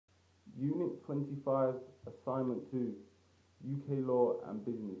Unit 25, Assignment 2, UK Law and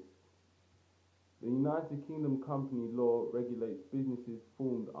Business. The United Kingdom Company Law regulates businesses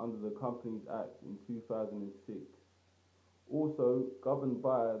formed under the Companies Act in 2006, also governed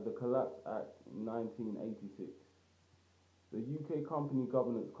by the Collapse Act in 1986. The UK Company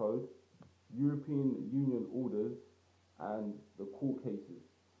Governance Code, European Union orders, and the court cases,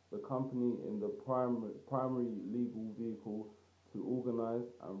 the company in the primary legal vehicle to organise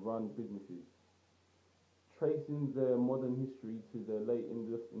and run businesses. Tracing their modern history to the late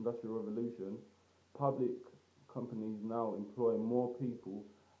Industrial Revolution, public companies now employ more people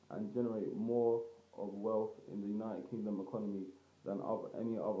and generate more of wealth in the United Kingdom economy than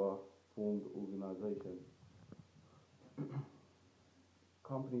any other formed organisation.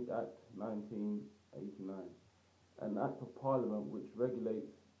 Companies Act 1989, an act of parliament which regulates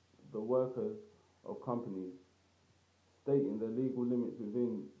the workers of companies, stating the legal limits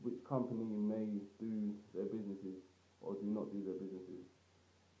within which company may do their businesses or do not do their businesses.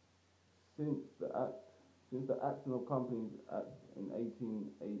 Since the Action of Companies Act in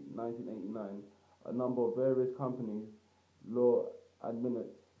 1989, a number of various companies law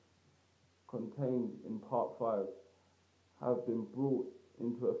amendments contained in Part 5 have been brought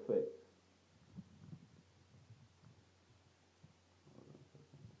into effect.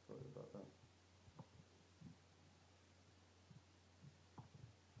 Sorry about that.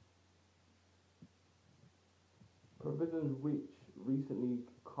 Provisions which recently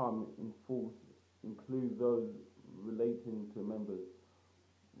come in force include those relating to members'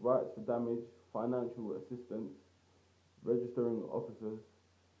 rights for damage, financial assistance, registering officers,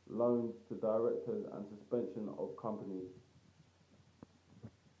 loans to directors, and suspension of companies.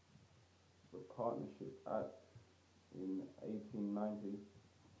 The Partnership Act in 1890.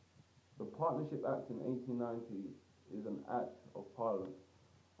 The Partnership Act in 1890 is an act of Parliament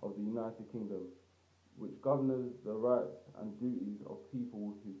of the United Kingdom which governs the rights and duties of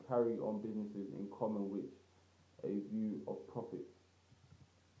people who carry on businesses in common with a view of profit.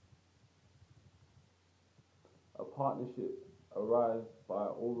 A partnership arises by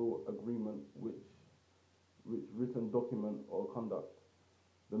oral agreement which written document or conduct.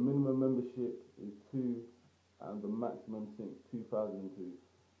 The minimum membership is 2 and the maximum since 2002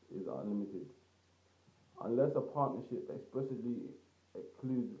 is unlimited. Unless a partnership expressly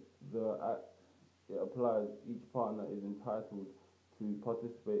excludes the act it applies, each partner is entitled to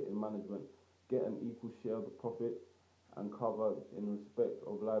participate in management, get an equal share of the profit, and covered in respect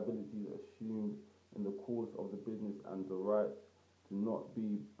of liabilities assumed in the course of the business and the right to not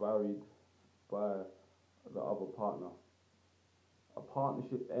be buried by the other partner. A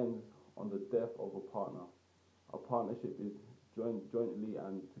partnership ends on the death of a partner. A partnership is jointly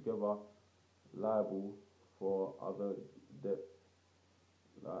and together liable for other debts,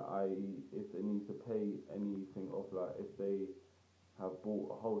 i.e. if they need to pay anything off, like if they have bought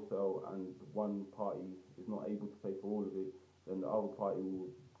a wholesale and one party is not able to pay for all of it, then the other party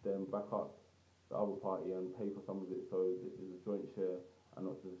will then back up the other party and pay for some of it, so it is a joint share and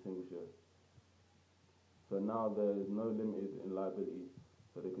not just a single share. So now there is no limit in liability,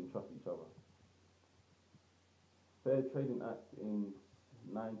 so they can trust each other. Fair Trading Act in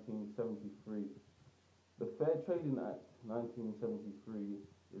 1973. The Fair Trading Act 1973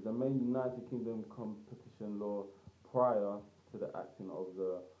 is the main United Kingdom competition law prior to the action of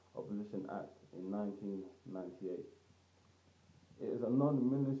the Abolition Act in 1998. It is a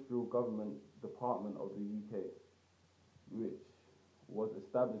non-ministerial government department of the UK, which was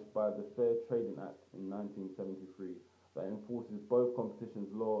established by the Fair Trading Act in 1973 that enforces both competition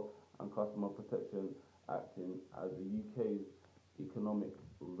law and customer protection, acting as the UK's economic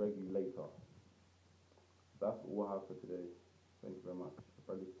regulator. That's all I have for today. Thank you very much.